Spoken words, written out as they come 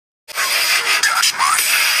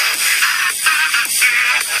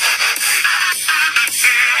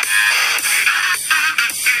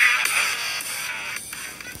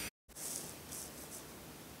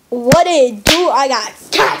What it do? I got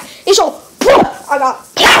cat. It's your I got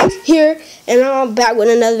cat here, and I'm back with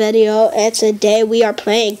another video. And today we are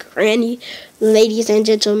playing Granny, ladies and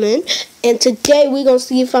gentlemen. And today we gonna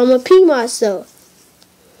see if I'm gonna pee myself.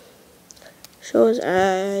 Shows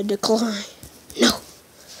decline. No.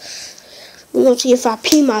 We gonna see if I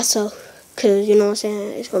pee myself, cause you know what I'm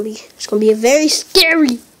saying. It's gonna be a very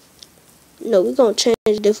scary. No, we gonna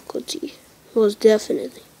change difficulty, most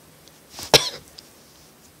definitely.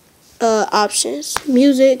 Options: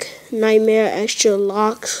 music, nightmare, extra,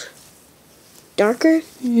 locks, darker.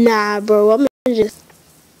 Nah, bro. I'm gonna just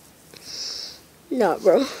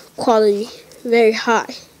bro. Quality very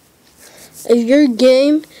high. If your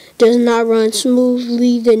game does not run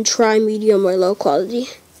smoothly, then try medium or low quality.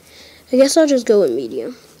 I guess I'll just go with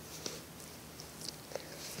medium.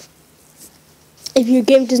 If your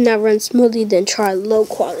game does not run smoothly, then try low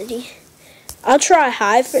quality. I'll try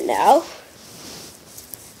high for now.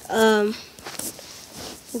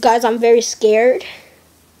 Guys, I'm very scared.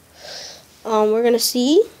 We're gonna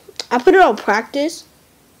see. I put it on practice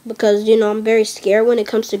because, you know, I'm very scared when it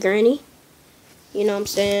comes to Granny. You know what I'm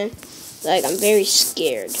saying? Like, I'm very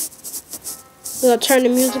scared. We're gonna turn the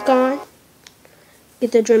music on.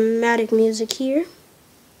 Get the dramatic music here.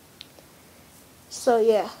 So,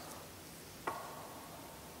 yeah.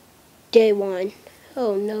 Day 1.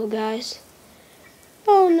 Oh, no, guys.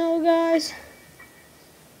 Oh, no, guys.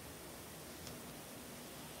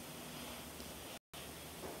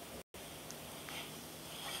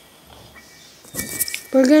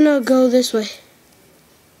 We're gonna go this way.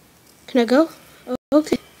 Can I go? Oh,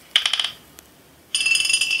 okay.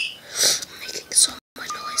 I'm making so much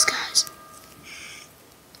noise, guys.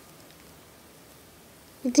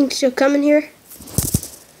 You think she'll come in here?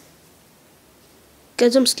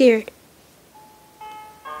 Because I'm scared.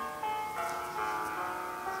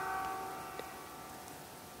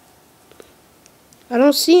 I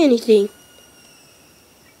don't see anything.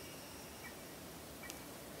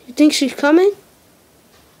 You think she's coming?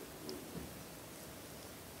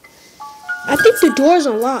 I think the door's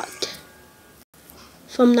unlocked,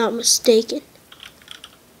 if I'm not mistaken.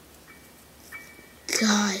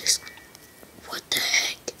 Guys, what the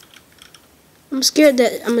heck? I'm scared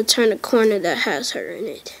that I'm gonna turn a corner that has her in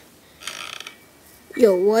it.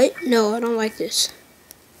 Yo, what? No, I don't like this.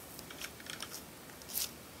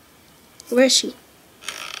 Where is she?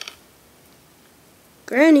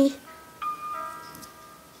 Granny?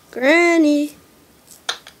 Granny?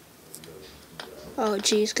 Oh,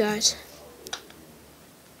 jeez, guys.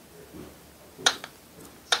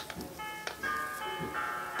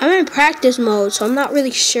 I'm in practice mode, so I'm not really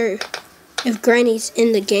sure if Granny's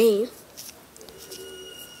in the game.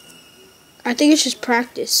 I think it's just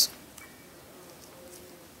practice.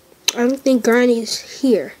 I don't think Granny's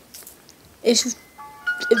here. If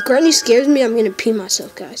Granny scares me, I'm gonna pee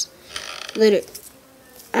myself, guys. Literally.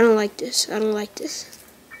 I don't like this. I don't like this.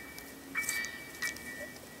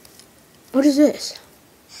 What is this?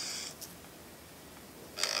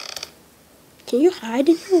 Can you hide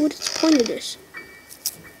in here? What is the point of this?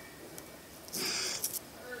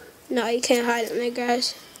 No, you can't hide in there,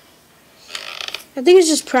 guys. I think it's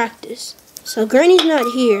just practice. So Granny's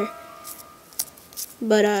not here.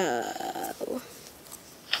 But,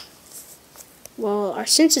 well, our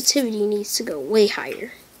sensitivity needs to go way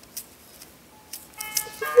higher.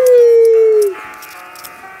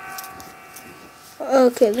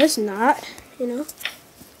 Okay, let's not, you know.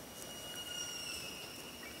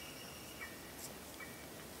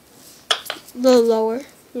 A little lower,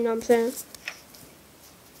 you know what I'm saying?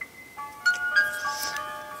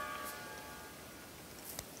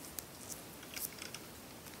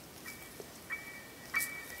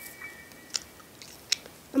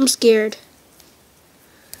 I'm scared.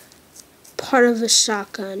 Part of a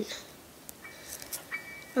shotgun.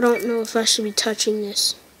 I don't know if I should be touching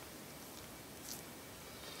this.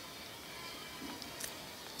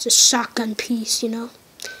 It's a shotgun piece, you know.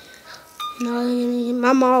 You know,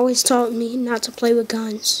 my mom always taught me not to play with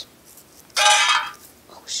guns.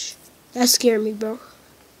 Oh, shit. That scared me, bro.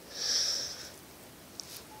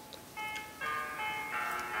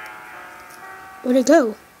 Where'd it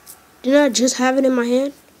go? Didn't I just have it in my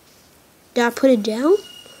hand? Did I put it down?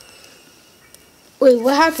 Wait,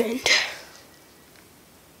 what happened?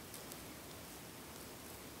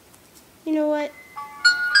 You know what?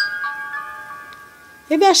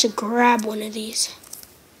 Maybe I should grab one of these.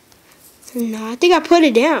 No, I think I put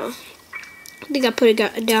it down. I think I put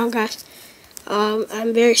it down, guys.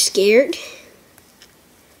 I'm very scared.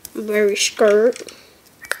 I'm very scared.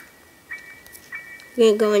 I'm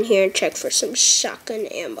gonna go in here and check for some shotgun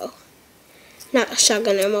ammo. Not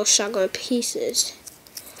shotgun ammo, shotgun pieces.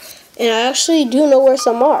 And I actually do know where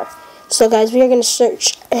some are. So guys, we're gonna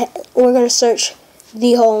search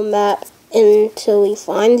the whole map until we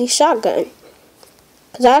find the shotgun.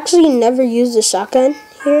 Cause I actually never used the shotgun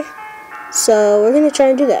here. So we're gonna try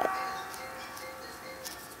and do that.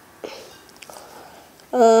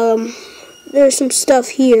 There's some stuff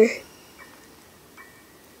here.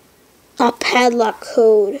 A padlock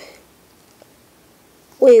code.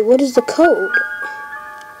 Wait, what is the code?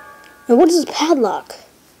 And what is the padlock?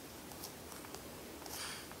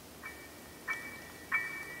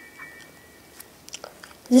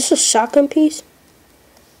 Is this a shotgun piece?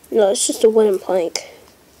 No, it's just a wooden plank.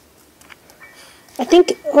 I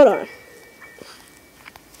think, hold on.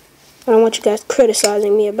 I don't want you guys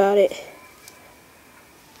criticizing me about it.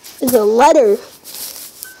 It's a letter.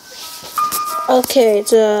 Okay,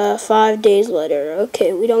 it's a 5 days letter.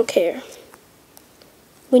 Okay, we don't care.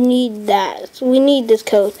 We need that. We need this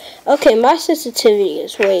code. Okay, my sensitivity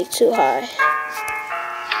is way too high.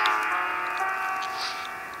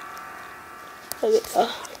 There we go.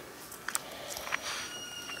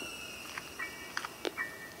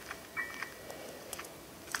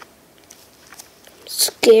 I'm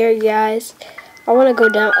scared, guys. I want to go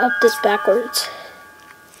down up this backwards.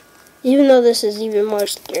 Even though this is even more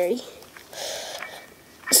scary.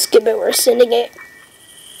 Skip it, we're sending it.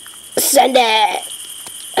 Send it!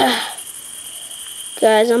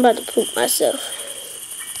 Guys, I'm about to poop myself.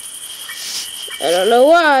 I don't know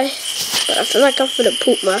why, but I feel like I'm gonna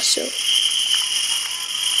poop myself.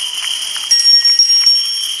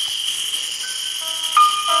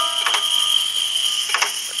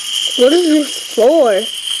 What is this for?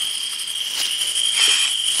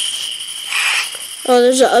 Oh,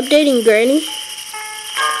 there's an updating Granny.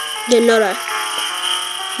 Didn't know that.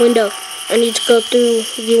 Window. I need to go through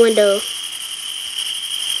the window.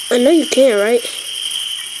 I know you can, right?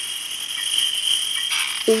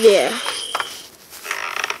 Yeah.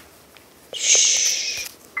 Shh.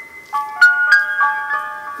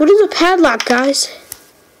 What is a padlock, guys?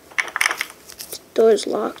 The door's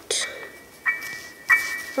locked.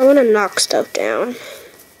 I want to knock stuff down.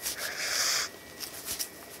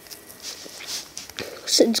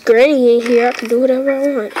 Since Granny ain't here, I can do whatever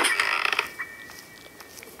I want.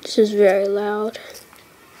 This is very loud.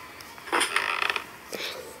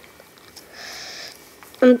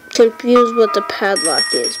 I'm confused what the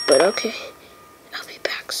padlock is, but okay. I'll be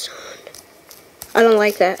back soon. I don't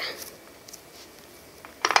like that.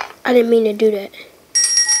 I didn't mean to do that.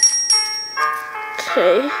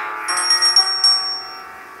 Okay.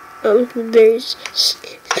 I'm very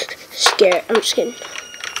scared. I'm just kidding.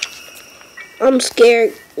 I'm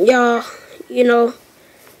scared, y'all. You know,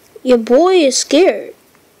 your boy is scared.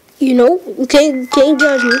 You know, you can't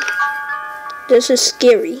judge me. This is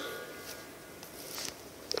scary.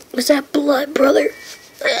 Is that blood, brother?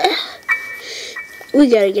 We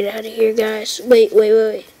gotta get out of here, guys. Wait.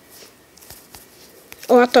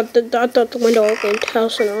 Oh, I thought the window opened.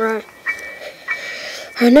 House in a rye.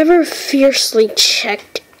 I never fiercely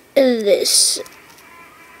checked this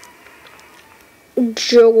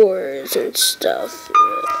drawers and stuff.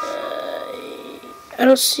 I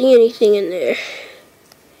don't see anything in there.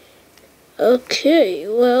 Okay,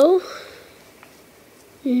 well,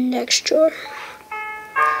 next drawer.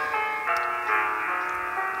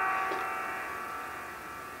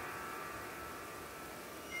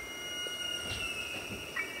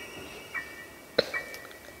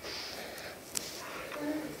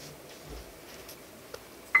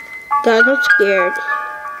 Guys, I'm scared.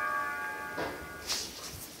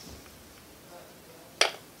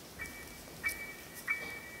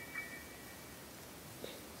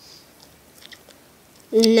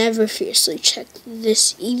 Never fiercely checked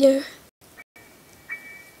this either.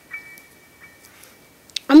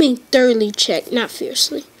 I mean thoroughly checked, not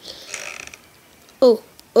fiercely. Oh,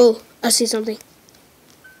 I see something.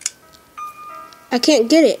 I can't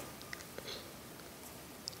get it.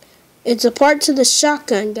 It's a part to the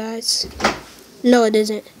shotgun, guys. No, it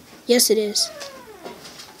isn't. Yes, it is.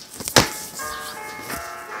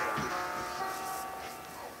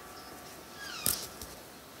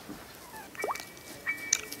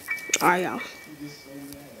 Alright, y'all.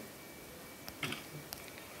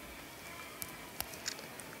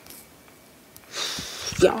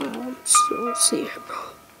 Y'all, I'm so scared, bro.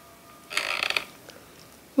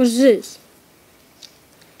 What's this?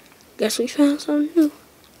 Guess we found something new.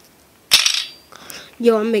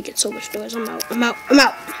 Yo, I'm making so much noise. I'm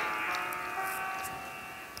out.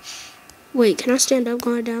 Wait, can I stand up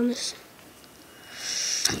going down this?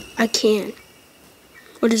 I can.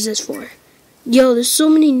 What is this for? Yo, there's so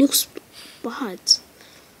many new spots.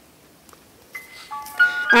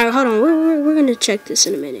 Alright, hold on. We're gonna check this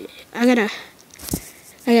in a minute. I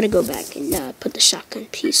gotta go back and put the shotgun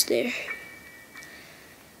piece there.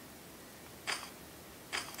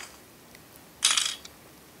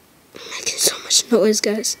 Making so much noise,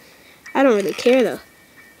 guys. I don't really care though.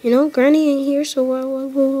 You know, Granny ain't here, so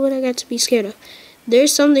what I got to be scared of?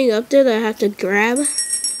 There's something up there that I have to grab.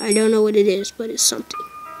 I don't know what it is, but it's something.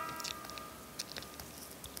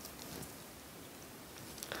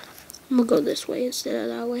 I'm gonna go this way instead of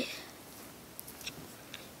that way.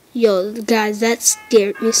 Yo, guys, that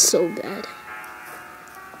scared me so bad.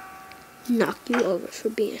 Knock you over for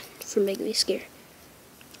making me scared.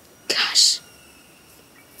 Gosh.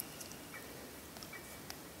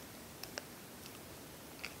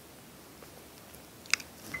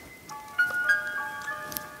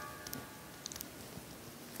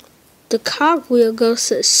 The cogwheel goes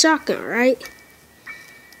to the shotgun, right?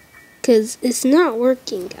 Because it's not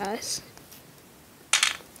working, guys.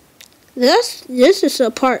 This is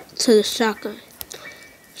a part to the shotgun.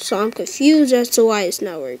 So I'm confused as to why it's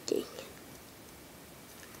not working.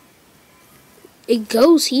 It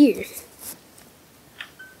goes here.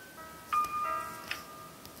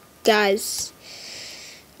 Guys,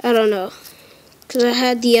 I don't know. Because I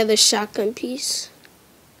had the other shotgun piece.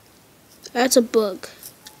 That's a bug.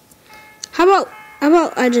 How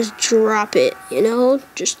about I just drop it, you know?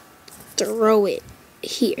 Just throw it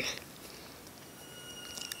here.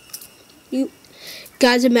 You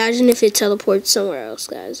guys, imagine if it teleports somewhere else,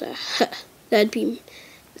 guys. I'd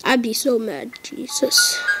be so mad,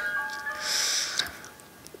 Jesus.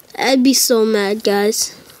 I'd be so mad,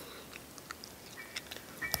 guys.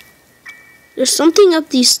 There's something up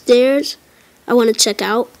these stairs I want to check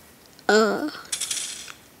out.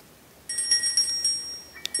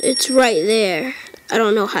 It's right there. I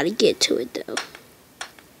don't know how to get to it though.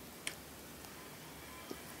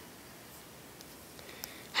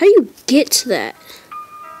 How do you get to that?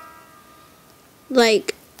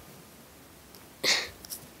 Like,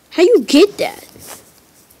 how do you get that?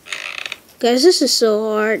 Guys, this is so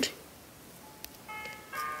hard.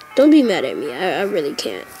 Don't be mad at me. I really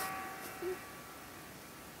can't.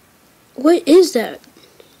 What is that?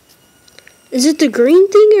 Is it the green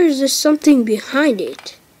thing or is there something behind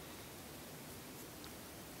it?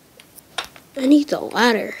 I need the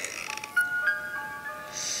ladder.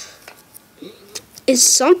 It's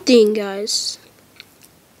something, guys.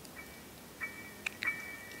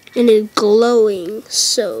 And it's glowing,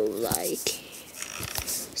 so like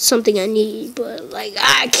something I need, but like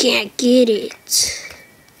I can't get it.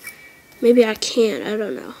 Maybe I can, I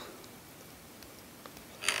don't know.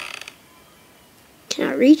 Can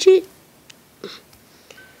I reach it?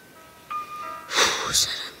 Is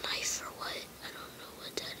that a knife or what? I don't know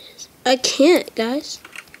what that is. I can't, guys.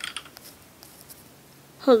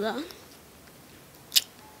 Hold on.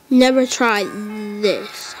 Never tried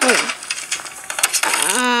this. Hold on.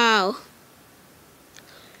 Ow.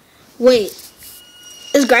 Wait.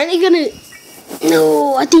 Is Granny gonna...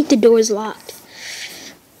 No, I think the door is locked.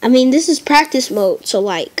 I mean, this is practice mode, so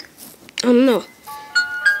like, I don't know.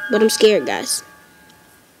 But I'm scared, guys.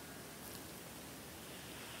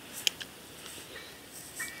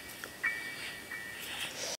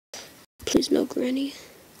 Please no Granny.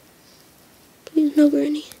 Please no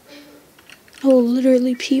Granny. I will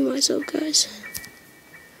literally pee myself, guys.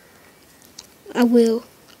 I will.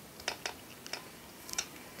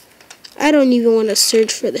 I don't even want to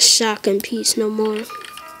search for the shotgun piece no more.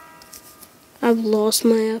 I've lost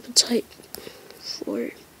my appetite for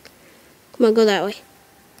it. Come on, go that way.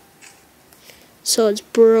 So it's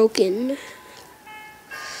broken.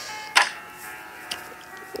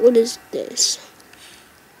 What is this?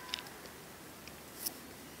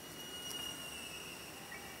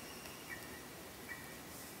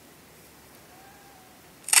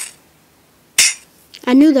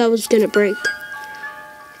 I knew that was gonna break,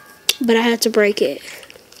 but I had to break it.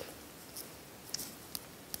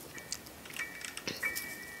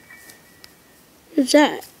 What's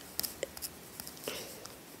that?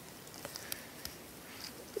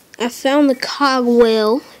 I found the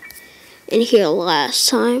cogwheel in here last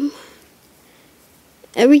time.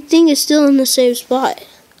 Everything is still in the same spot,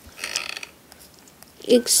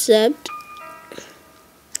 except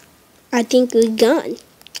I think the gun.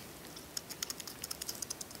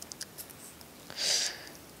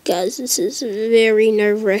 Guys, this is very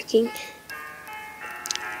nerve-wracking.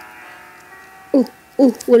 Ooh,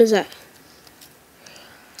 what is that?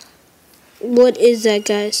 What is that,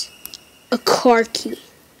 guys? A car key.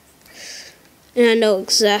 And I know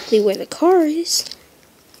exactly where the car is.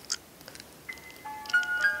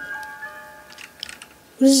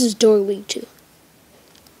 What does this door lead to?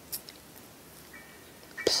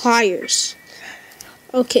 Pliers.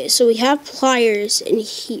 Okay, so we have pliers in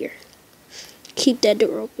here. Keep that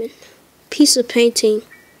door open. Piece of painting.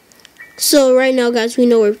 So right now, guys, we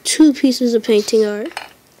know where 2 pieces of painting are.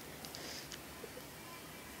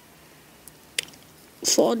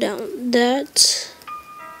 Fall down that.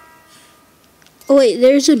 Oh wait,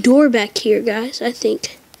 there's a door back here, guys, I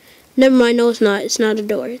think. Never mind, no it's not. It's not a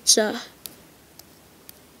door. It's a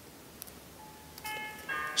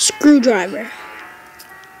screwdriver.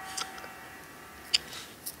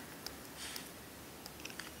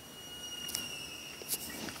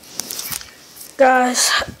 Guys,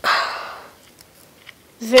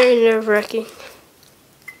 very nerve-wracking.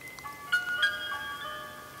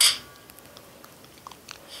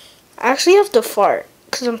 I actually have to fart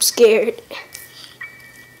because I'm scared.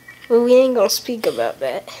 But we ain't gonna speak about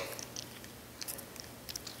that.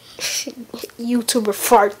 YouTuber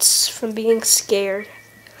farts from being scared.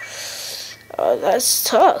 Oh, that's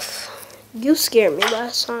tough. You scared me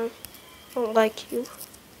last time. I don't like you.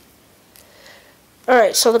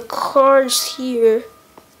 Alright, so the car's here.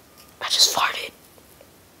 I just farted.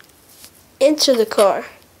 Enter the car.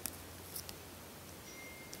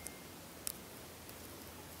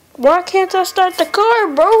 Why can't I start the car,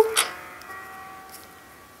 bro?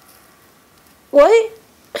 What?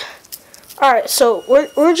 Alright, so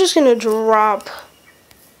we're just gonna drop.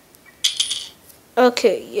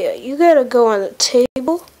 Okay, yeah, you gotta go on the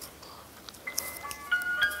table.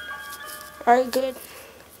 Alright, good.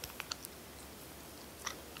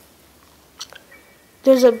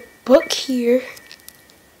 There's a book here.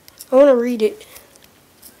 I wanna read it.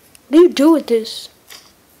 What do you do with this?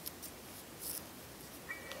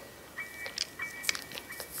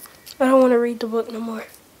 I don't wanna read the book no more.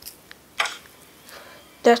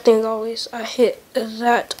 That thing always, I hit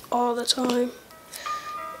that all the time.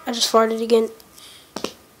 I just farted again.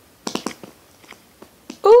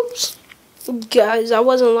 Oops. Guys, I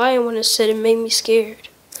wasn't lying when I said it made me scared.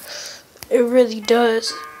 It really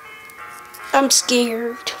does. I'm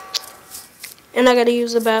scared. And I gotta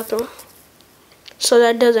use the bathroom. So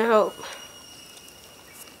that doesn't help.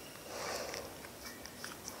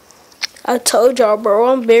 I told y'all, bro,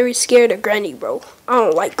 I'm very scared of Granny, bro. I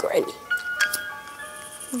don't like Granny.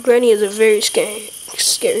 Granny is a very scary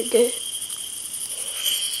girl.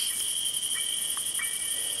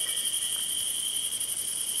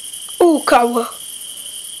 Ooh,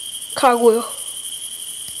 cogwheel.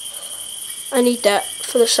 I need that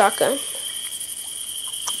for the shotgun.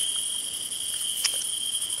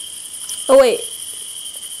 Oh wait.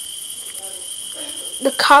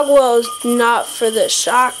 The cogwheel is not for the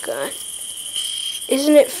shotgun.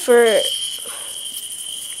 Isn't it for...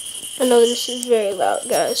 I know this is very loud,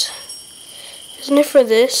 guys. Isn't it for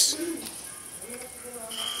this?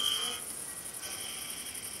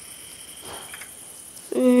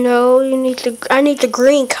 No, you need the... I need the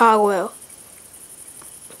green cogwheel.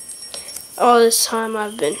 All this time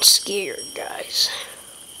I've been scared, guys.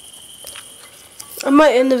 I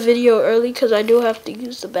might end the video early because I do have to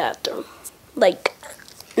use the bathroom. Like,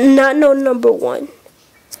 not no number 1.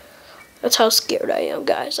 That's how scared I am,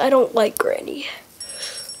 guys. I don't like Granny.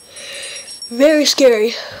 Very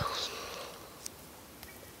scary.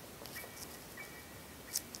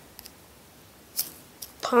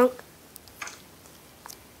 Punk.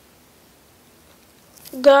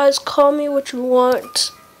 Guys, call me what you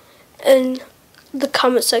want in the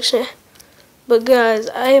comment section. But guys,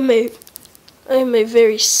 I am a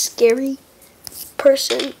very scary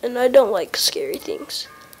person, and I don't like scary things.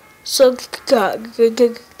 So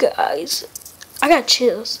guys, I got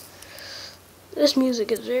chills. This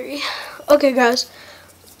music is very... Okay, guys.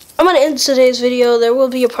 I'm going to end today's video. There will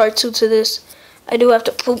be a part 2 to this. I do have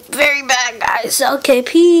to poop very bad, guys. Okay,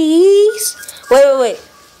 peace. Wait.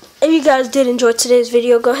 If you guys did enjoy today's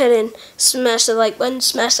video, go ahead and smash the like button,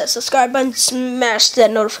 smash that subscribe button, smash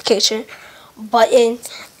that notification button,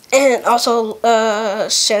 and also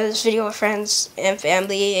share this video with friends and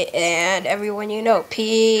family and everyone you know.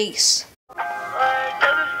 Peace.